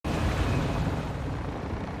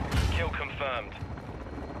confirmed.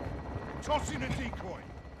 Tossing a decoy.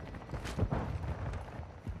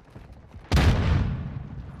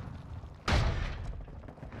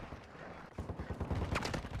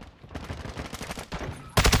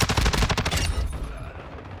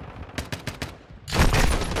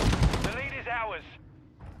 The lead is ours.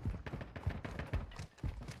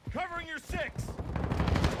 Covering your six.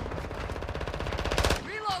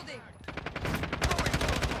 Reloading!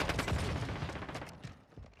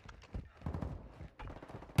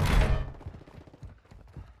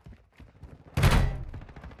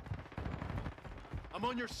 I'm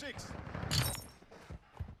on your six.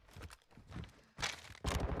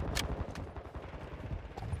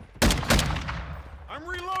 I'm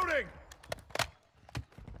reloading!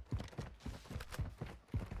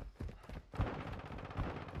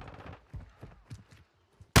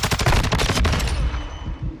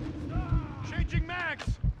 Changing mags!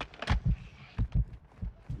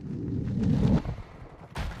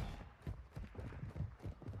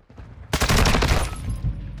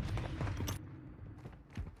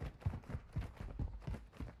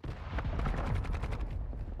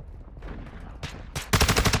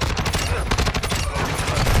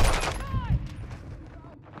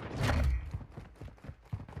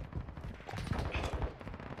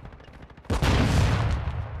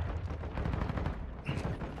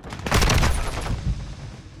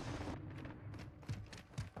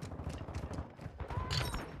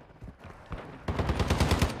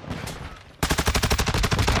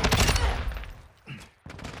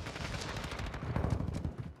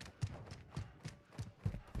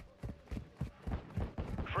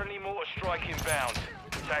 Friendly mortar strike inbound.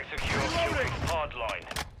 Tag secure, Reloading. hardline.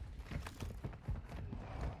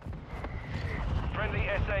 Friendly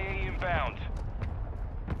SAE inbound.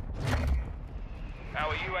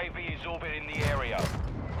 Our UAV is orbiting the area.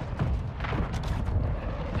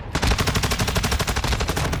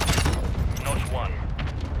 Notch 1.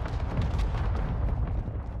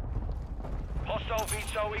 Hostile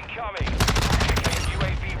VTOL incoming.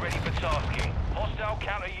 UAV ready for tasking. Hostile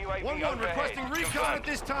counter UAV 1-1 overhead. requesting recon Confirmed. at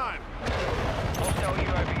this time. Hostile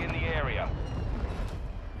UAV in the area.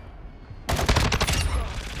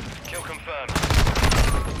 Kill confirmed.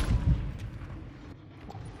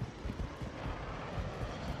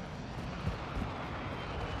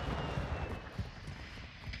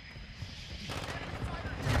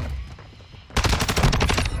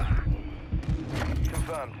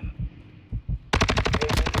 Confirmed.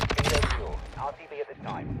 RTB at this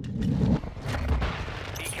time.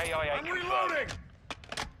 EKIA I'm confirmed. reloading!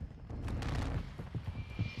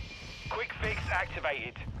 Quick fix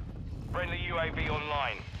activated. Friendly UAV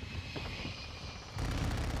online.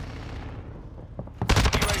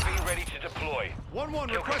 UAV ready to deploy. 1-1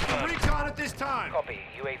 Kill requesting confirmed. recon at this time. Copy.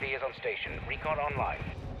 UAV is on station. Recon online.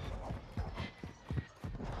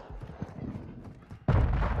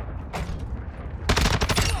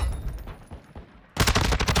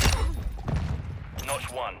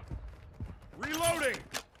 Notch 1. Reloading!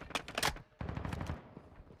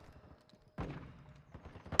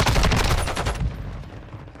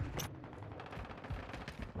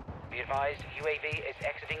 Be advised, UAV is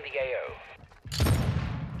exiting the AO.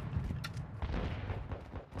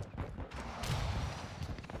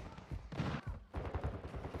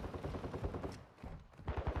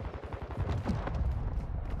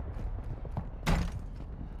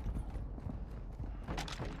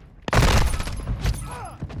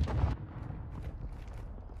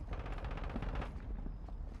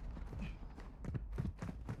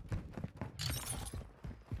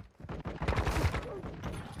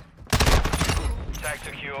 Tag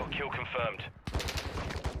secure, kill confirmed.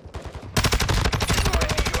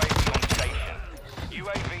 Friendly UAV on station.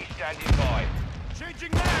 UAV standing by.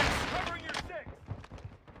 Changing mags! Covering your six!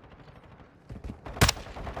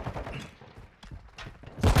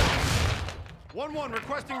 1-1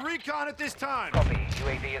 requesting recon at this time. Copy.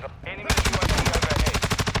 UAV is on... Enemy UAV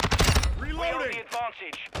overhead. We hold Reloading! the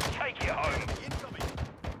advantage. Take it home. Incoming!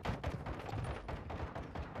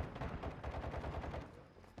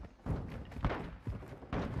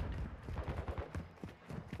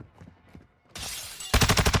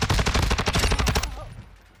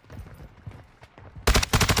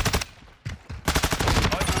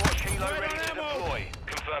 Overwatch helo Right ready on to ammo. deploy.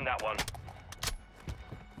 Confirm that one.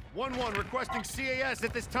 1-1 requesting CAS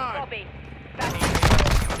at this time. Copy.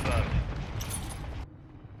 Confirmed.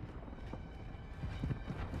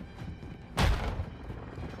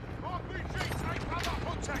 RPG, take cover,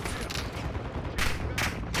 contact here.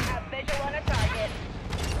 Have visual on a target.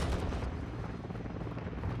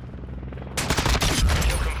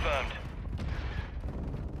 Kill confirmed.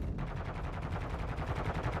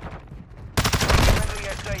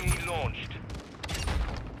 AE launched.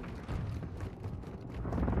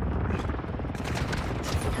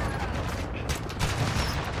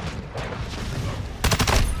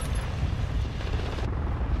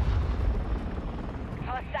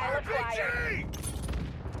 Hostile acquired.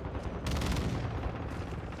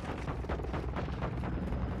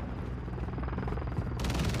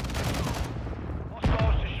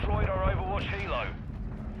 Hostiles destroyed our Overwatch helo.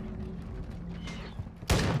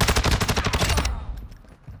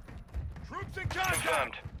 Troops in contact!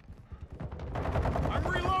 Confirmed. I'm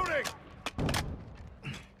reloading!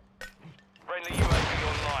 Friendly UAV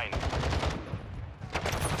online.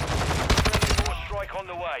 Friendly war strike on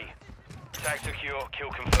the way. Tag secure, kill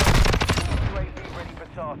confirmed. UAV ready for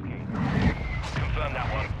tasking. Confirm that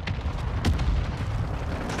one.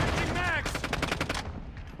 Changing max!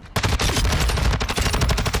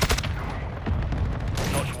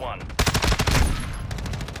 Notch 1.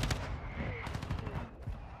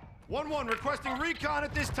 1-1 requesting recon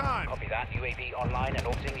at this time. Copy that. UAV online and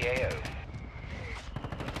orbiting the AO.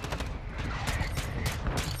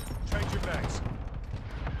 Change your max.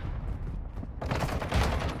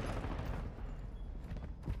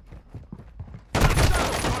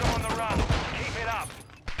 Got him on the run. Keep it up.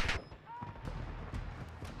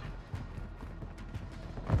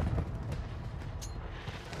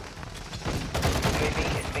 UAV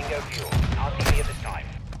is bingo fuel. RTB at this time.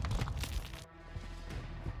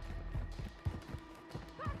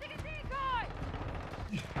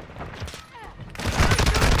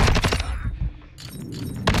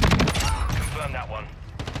 Confirm that one.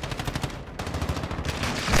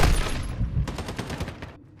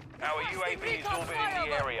 Our UAV is orbiting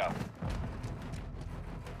the area.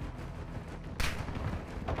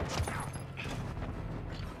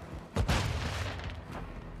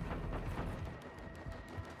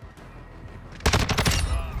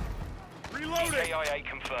 Reloading! KIA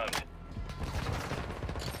confirmed.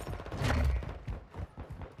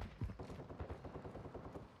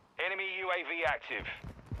 Enemy UAV active.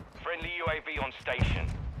 Friendly UAV on station.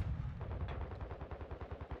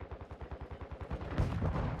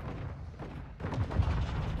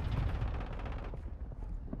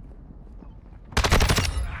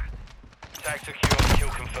 Tag secure, kill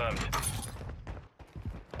confirmed.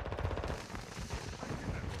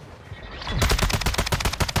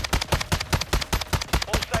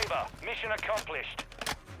 All Sabre, mission accomplished.